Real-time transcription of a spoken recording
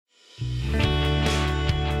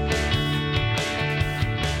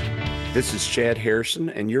This is Chad Harrison,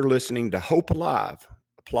 and you're listening to Hope Alive,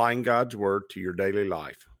 applying God's Word to your daily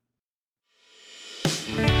life.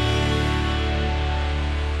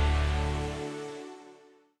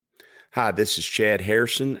 Hi, this is Chad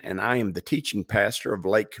Harrison, and I am the teaching pastor of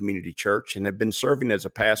Lake Community Church and have been serving as a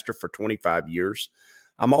pastor for 25 years.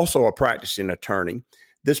 I'm also a practicing attorney.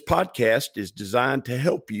 This podcast is designed to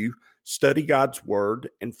help you study God's Word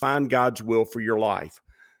and find God's will for your life.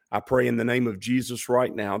 I pray in the name of Jesus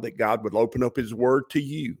right now that God would open up His Word to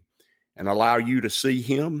you and allow you to see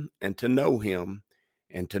Him and to know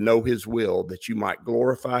His will, that you might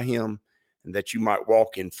glorify Him and that you might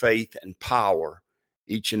walk in faith and power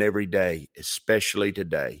each and every day, especially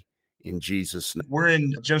today, in Jesus' name. We're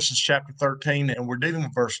in Genesis chapter 13, and we're dealing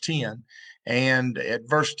with verse 10. And at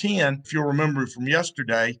verse 10, if you'll remember from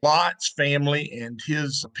yesterday, Lot's family and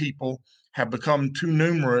his people have become too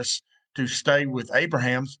numerous to stay with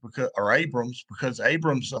Abram's because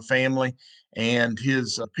Abram's family and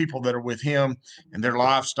his people that are with him and their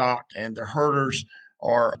livestock and their herders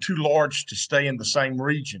are too large to stay in the same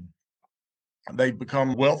region. They've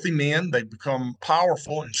become wealthy men. They've become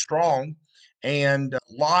powerful and strong. And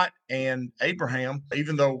Lot and Abraham,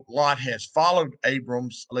 even though Lot has followed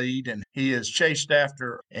Abram's lead and he is chased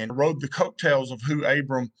after and rode the coattails of who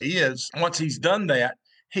Abram is, once he's done that,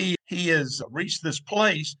 he has reached this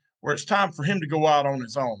place where it's time for him to go out on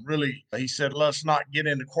his own. Really, he said, let's not get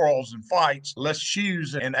into quarrels and fights. Let's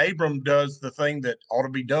choose. And Abram does the thing that ought to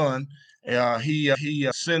be done. He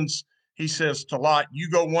says to Lot,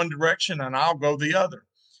 you go one direction and I'll go the other.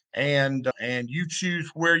 And you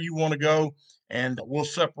choose where you want to go, and we'll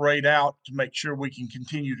separate out to make sure we can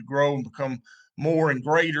continue to grow and become more and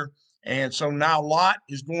greater. And so now Lot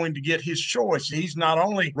is going to get his choice. He's not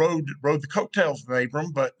only rode the coattails of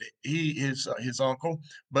Abram, but he is his uncle.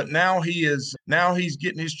 But now he's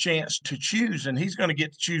getting his chance to choose, and he's going to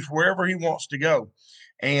get to choose wherever he wants to go.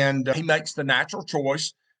 And he makes the natural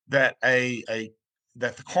choice that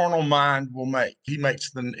that the carnal mind will make.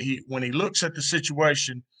 When he looks at the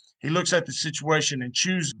situation, and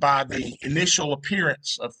chooses by the initial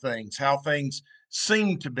appearance of things, how things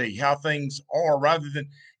seem to be, how things are, rather than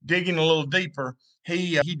digging a little deeper.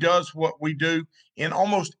 He does what we do in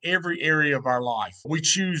almost every area of our life. We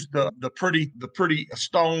choose the pretty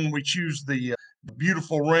stone. We choose the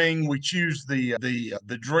beautiful ring. We choose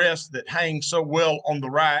the dress that hangs so well on the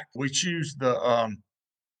rack. We choose the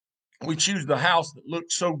house that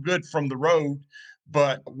looks so good from the road,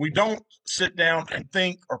 but we don't sit down and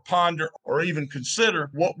think or ponder or even consider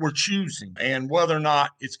what we're choosing and whether or not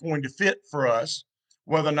it's going to fit for us,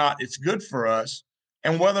 whether or not it's good for us,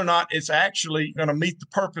 and whether or not it's actually going to meet the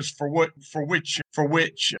purpose for which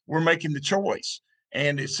we're making the choice.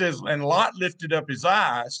 And it says, and Lot lifted up his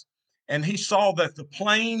eyes, and he saw that the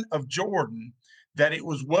plain of Jordan, that it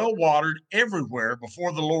was well watered everywhere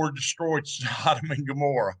before the Lord destroyed Sodom and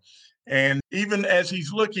Gomorrah. And even as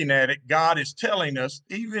he's looking at it, God is telling us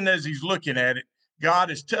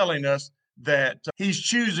that he's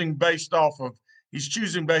choosing based off of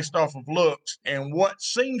looks, and what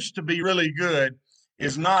seems to be really good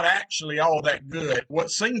is not actually all that good. What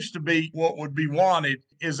seems to be what would be wanted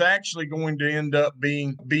is actually going to end up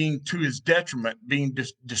being to his detriment, being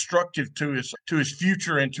destructive to his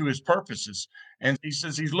future and to his purposes. And he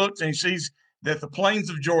says he's looked and he sees that the plains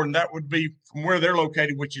of Jordan, that would be from where they're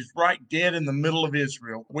located, which is right dead in the middle of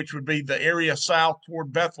Israel, which would be the area south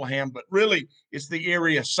toward Bethlehem, but really it's the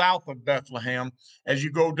area south of Bethlehem as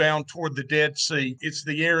you go down toward the Dead Sea. It's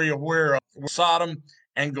the area where Sodom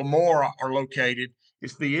and Gomorrah are located.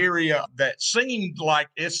 It's the area that seemed like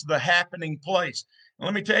it's the happening place. And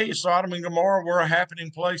let me tell you, Sodom and Gomorrah were a happening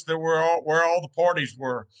place. They were where all the parties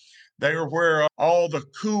were. They were where all the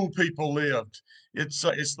cool people lived. It's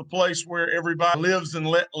the place where everybody lives and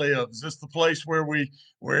lives. It's the place where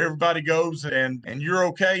everybody goes and you're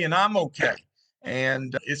okay and I'm okay.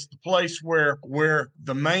 And it's the place where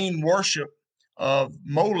the main worship of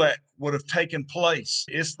Molech would have taken place.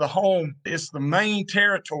 It's the main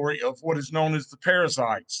territory of what is known as the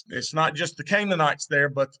Perizzites. It's not just the Canaanites there,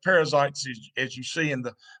 but the Perizzites, as you see in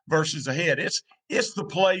the verses ahead. It's the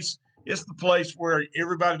place where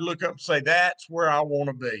everybody look up and say, that's where I want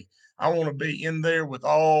to be. I want to be in there with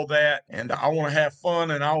all that, and I want to have fun,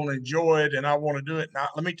 and I want to enjoy it, and I want to do it. Now,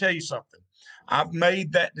 let me tell you something. I've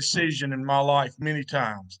made that decision in my life many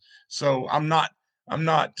times. So I'm not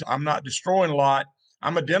destroying Lot.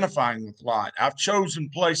 I'm identifying with Lot. I've chosen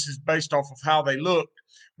places based off of how they looked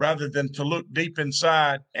rather than to look deep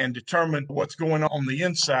inside and determine what's going on the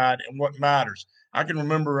inside and what matters. I can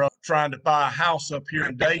remember trying to buy a house up here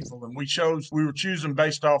in Dadeville, and we were choosing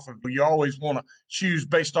based off of, you always want to choose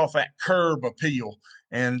based off that curb appeal.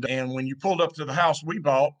 And when you pulled up to the house we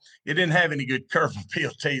bought, it didn't have any good curb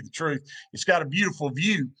appeal, to tell you the truth. It's got a beautiful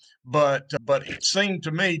view, but it seemed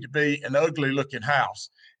to me to be an ugly looking house.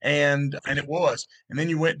 And it was. And then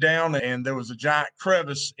you went down, and there was a giant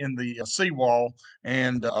crevice in the seawall,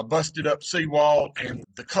 and a busted up seawall, and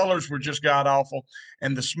the colors were just god awful,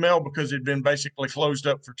 and the smell, because it had been basically closed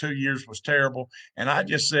up for 2 years, was terrible. And I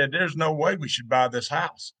just said, there's no way we should buy this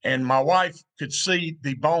house. And my wife could see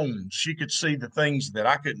the bones. She could see the things that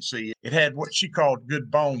I couldn't see. It had what she called good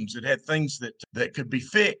bones. It had things that could be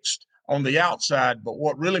fixed on the outside, but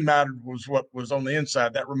what really mattered was what was on the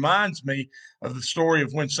inside. That reminds me of the story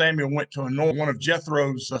of when Samuel went to anoint one of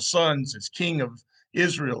Jethro's sons as king of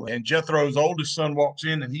Israel. And Jethro's oldest son walks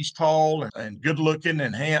in, and he's tall and good looking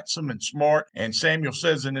and handsome and smart. And Samuel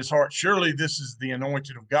says in his heart, surely this is the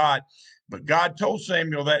anointed of God. But God told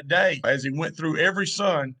Samuel that day, as he went through every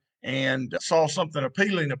son and saw something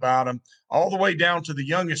appealing about him, all the way down to the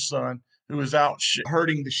youngest son, who was out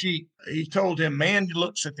herding the sheep. He told him, man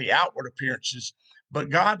looks at the outward appearances, but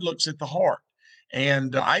God looks at the heart.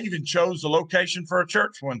 And I even chose the location for a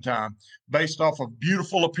church one time based off of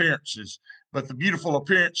beautiful appearances, but the beautiful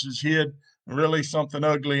appearances hid really something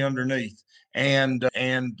ugly underneath. And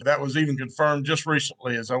that was even confirmed just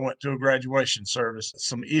recently as I went to a graduation service.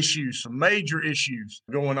 Some issues, some major issues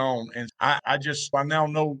going on. And I now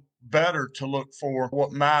know better to look for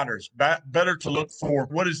what matters, better to look for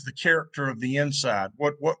what is the character of the inside,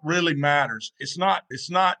 what really matters. It's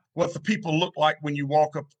not what the people look like when you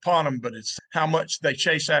walk up upon them, but it's how much they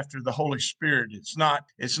chase after the Holy Spirit. It's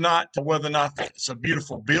not whether or not it's a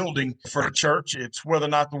beautiful building for a church. It's whether or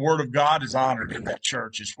not the Word of God is honored in that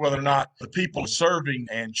church. It's whether or not the people are serving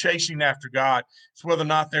and chasing after God. It's whether or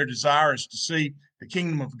not their desire is to see the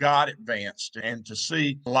kingdom of God advanced and to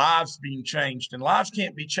see lives being changed. And lives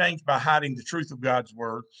can't be changed by hiding the truth of God's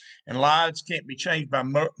word. And lives can't be changed by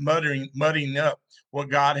muddying up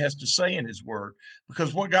what God has to say in his word,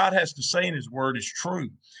 because what God has to say in his word is true.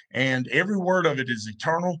 And every word of it is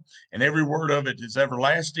eternal, and every word of it is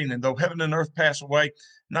everlasting. And though heaven and earth pass away,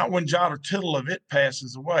 not one jot or tittle of it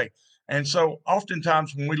passes away. And so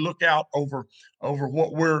oftentimes when we look out over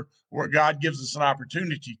what God gives us an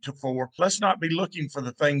opportunity for, let's not be looking for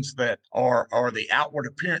the things that are the outward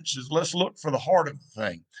appearances. Let's look for the heart of the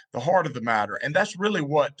thing, the heart of the matter. And that's really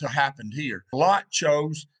what happened here. Lot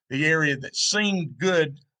chose the area that seemed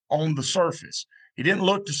good on the surface. He didn't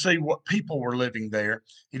look to see what people were living there.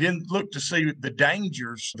 He didn't look to see the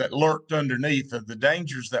dangers that lurked underneath, of the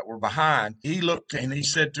dangers that were behind. He looked and he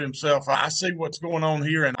said to himself, I see what's going on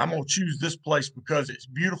here, and I'm going to choose this place because it's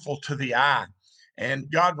beautiful to the eye.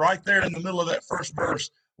 And God, right there in the middle of that first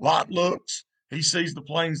verse, Lot looks, he sees the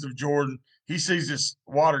plains of Jordan, he sees it's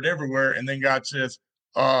watered everywhere, and then God says,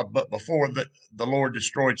 but before the Lord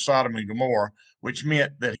destroyed Sodom and Gomorrah, which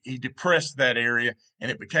meant that he depressed that area and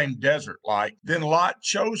it became desert-like. Then Lot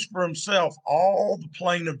chose for himself all the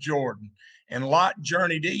plain of Jordan, and Lot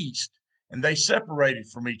journeyed east, and they separated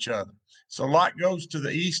from each other. So Lot goes to the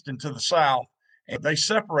east and to the south, and they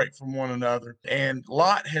separate from one another. And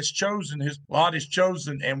Lot is chosen,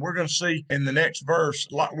 and we're going to see in the next verse,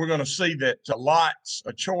 we're going to see that Lot's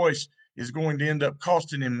choice is going to end up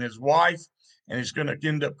costing him his wife, and it's going to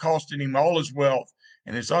end up costing him all his wealth.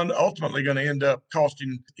 And it's ultimately going to end up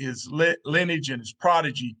costing his lineage and his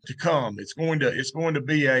prodigy to come. It's going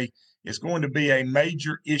to be a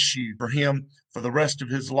major issue for him for the rest of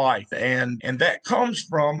his life. And that comes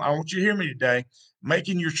from, I want you to hear me today,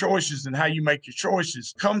 making your choices, and how you make your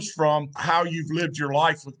choices comes from how you've lived your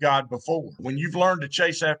life with God before. When you've learned to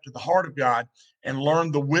chase after the heart of God and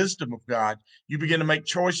learn the wisdom of God, you begin to make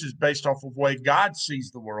choices based off of the way God sees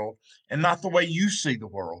the world and not the way you see the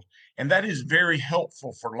world. And that is very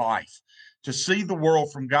helpful for life, to see the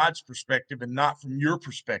world from God's perspective and not from your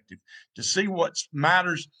perspective, to see what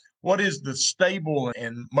matters, what is the stable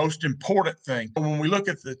and most important thing. When we look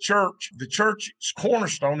at the church's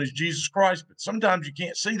cornerstone is Jesus Christ, but sometimes you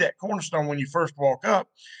can't see that cornerstone when you first walk up.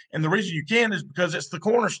 And the reason you can is because it's the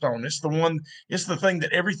cornerstone. It's the thing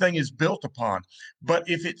that everything is built upon. But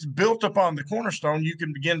if it's built upon the cornerstone, you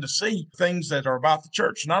can begin to see things that are about the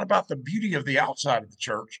church, not about the beauty of the outside of the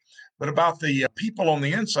church, but about the people on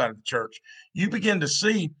the inside of the church. You begin to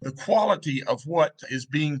see the quality of what is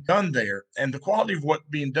being done there. And the quality of what's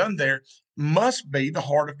being done there must be the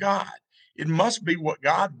heart of God. It must be what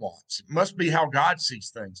God wants. It must be how God sees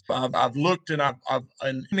things. I've looked, and I've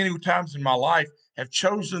many times in my life have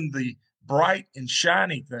chosen the bright and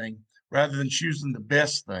shiny thing rather than choosing the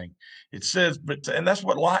best thing. It says, and that's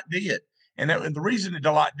what Lot did. And the reason that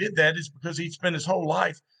Lot did that is because he'd spent his whole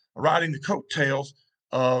life riding the coattails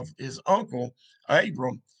of his uncle,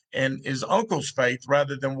 Abram, and his uncle's faith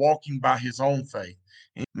rather than walking by his own faith.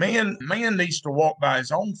 Man needs to walk by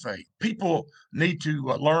his own faith. People need to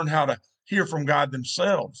learn how to hear from God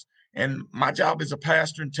themselves. And my job as a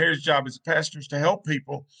pastor and Terry's job as a pastor is to help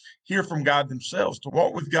people hear from God themselves, to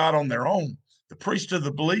walk with God on their own. The priest of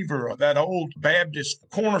the believer, that old Baptist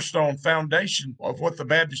cornerstone foundation of what the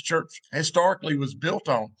Baptist church historically was built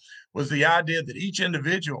on, was the idea that each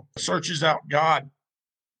individual searches out God,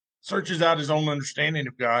 searches out his own understanding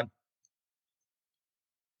of God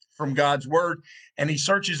from God's word, and he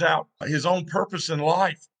searches out his own purpose in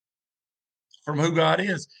life from who God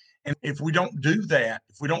is. And if we don't do that,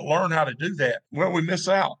 if we don't learn how to do that, well, we miss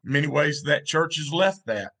out. In many ways, that church has left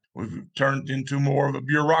that. We've turned into more of a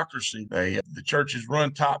bureaucracy. The church is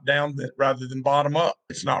run top down rather than bottom up.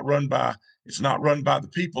 It's not run by the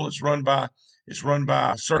people. It's run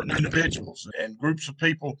by certain individuals and groups of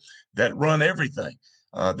people that run everything.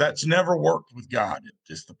 That's never worked with God.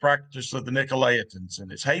 It's the practice of the Nicolaitans,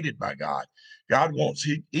 and it's hated by God. God wants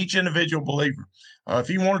each individual believer. If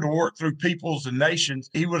he wanted to work through peoples and nations,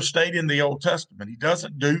 he would have stayed in the Old Testament. He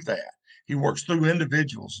doesn't do that. He works through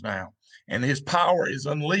individuals now, and his power is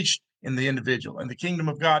unleashed in the individual, and the kingdom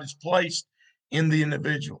of God is placed in the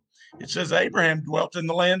individual. It says Abraham dwelt in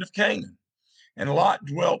the land of Canaan, and Lot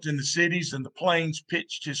dwelt in the cities and the plains,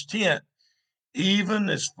 pitched his tent, even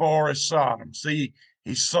as far as Sodom. See,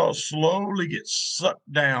 he slowly gets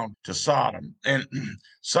sucked down to Sodom. And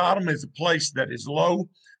Sodom is a place that is low,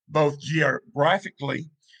 both geographically,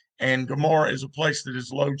 and Gomorrah is a place that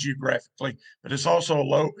is low geographically, but it's also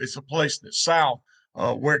low. It's a place that's south,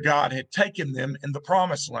 where God had taken them in the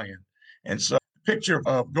promised land. And so the picture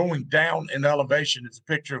of going down in elevation is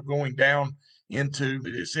a picture of going down into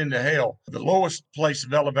hell. The lowest place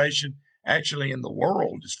of elevation actually in the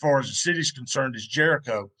world, as far as the city is concerned, is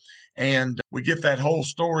Jericho. And we get that whole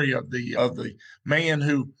story of the man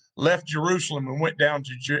who left Jerusalem and went down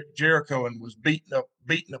to Jericho and was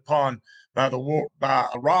beaten upon by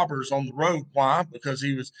robbers on the road. Why? Because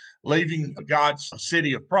he was leaving God's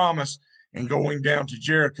city of promise and going down to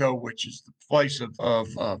Jericho, which is the place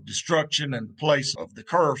of destruction and the place of the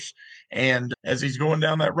curse. And as he's going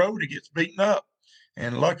down that road, he gets beaten up.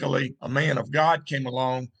 And luckily, a man of God came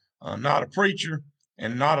along, not a preacher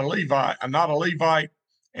and not a Levite,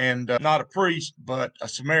 and not a priest, but a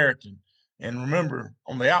Samaritan. And remember,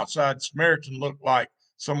 on the outside, Samaritan looked like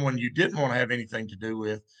someone you didn't want to have anything to do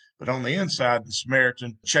with. But on the inside, the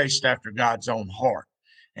Samaritan chased after God's own heart.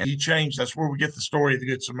 And he changed. That's where we get the story of the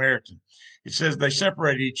Good Samaritan. It says they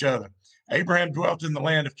separated each other. Abraham dwelt in the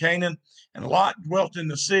land of Canaan, and Lot dwelt in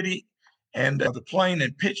the city and the plain,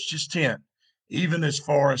 and pitched his tent, even as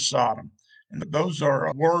far as Sodom. And those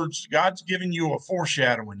are words. God's giving you a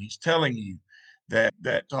foreshadowing. He's telling you that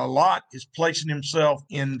Lot is placing himself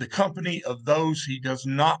in the company of those he does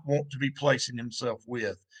not want to be placing himself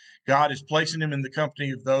with. God is placing him in the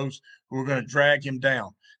company of those who are going to drag him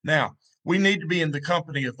down. Now, we need to be in the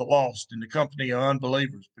company of the lost, in the company of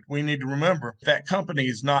unbelievers, but we need to remember that company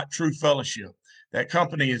is not true fellowship. That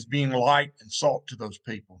company is being light and salt to those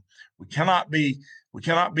people. We cannot be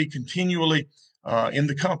continually in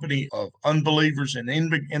the company of unbelievers and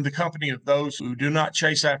in the company of those who do not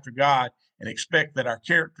chase after God and expect that our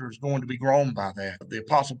character is going to be grown by that. The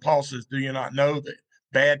Apostle Paul says, do you not know that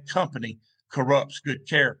bad company corrupts good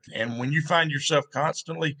character? And when you find yourself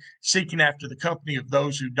constantly seeking after the company of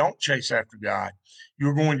those who don't chase after God,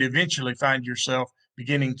 you're going to eventually find yourself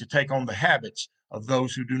beginning to take on the habits of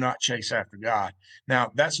those who do not chase after God.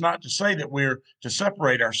 Now, that's not to say that we're to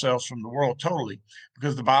separate ourselves from the world totally,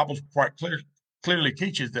 because the Bible quite clearly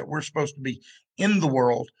teaches that we're supposed to be in the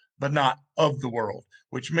world, but not of the world,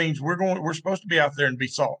 which means we're supposed to be out there and be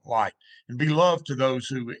salt and light and be loved to those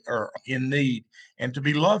who are in need, and to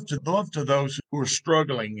be love to those who are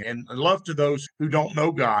struggling, and love to those who don't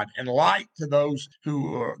know God, and light to those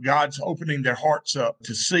who God's opening their hearts up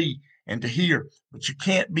to see and to hear. But you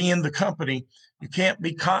can't be in the company. You can't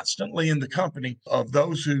be constantly in the company of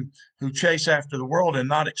those who chase after the world and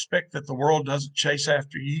not expect that the world doesn't chase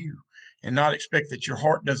after you, and not expect that your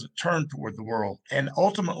heart doesn't turn toward the world. And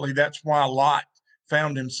ultimately, that's why Lot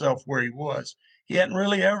found himself where he was. He hadn't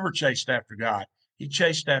really ever chased after God. He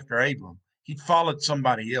chased after Abram. He followed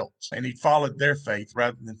somebody else, and he followed their faith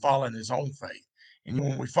rather than following his own faith. And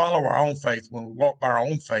when we follow our own faith, when we walk by our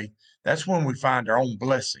own faith, that's when we find our own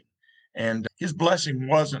blessing. And his blessing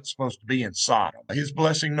wasn't supposed to be in Sodom. His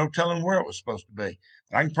blessing, no telling where it was supposed to be.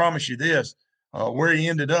 But I can promise you this, where he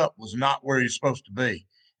ended up was not where he was supposed to be.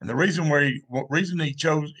 And the reason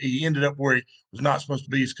he ended up where he was not supposed to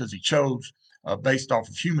be is because he chose based off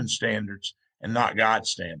of human standards and not God's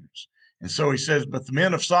standards. And so he says, but the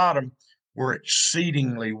men of Sodom were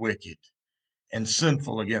exceedingly wicked and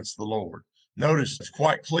sinful against the Lord. Notice it's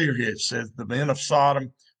quite clear here. It says the men of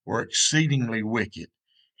Sodom were exceedingly wicked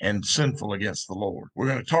and sinful against the Lord. We're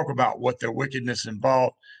going to talk about what their wickedness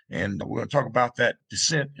involved, and we're going to talk about that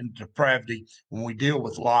descent into depravity when we deal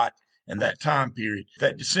with Lot and that time period.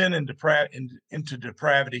 That descent into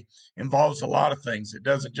depravity involves a lot of things. It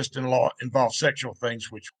doesn't just involve sexual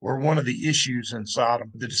things, which were one of the issues in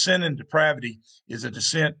Sodom. The descent into depravity is a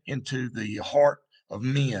descent into the heart of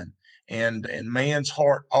men. And man's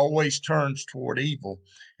heart always turns toward evil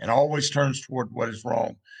and always turns toward what is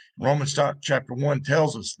wrong. Romans chapter 1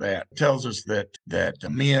 tells us that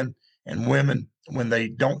men and women, when they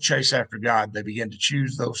don't chase after God, they begin to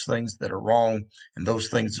choose those things that are wrong and those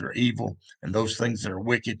things that are evil and those things that are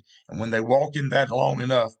wicked. And when they walk in that long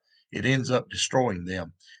enough, it ends up destroying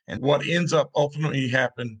them. And what ultimately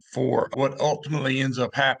ends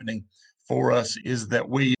up happening for us is that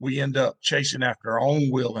we end up chasing after our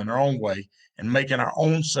own will and our own way and making our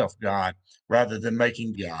own self God rather than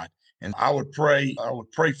making God. And I would pray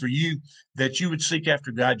for you that you would seek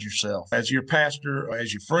after God yourself. As your pastor,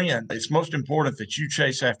 as your friend, it's most important that you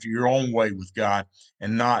chase after your own way with God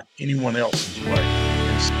and not anyone else's way.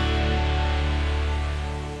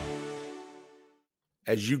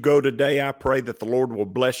 As you go today, I pray that the Lord will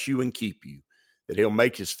bless you and keep you, that he'll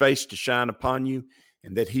make his face to shine upon you,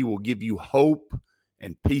 and that he will give you hope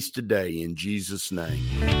and peace today in Jesus'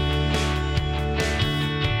 name.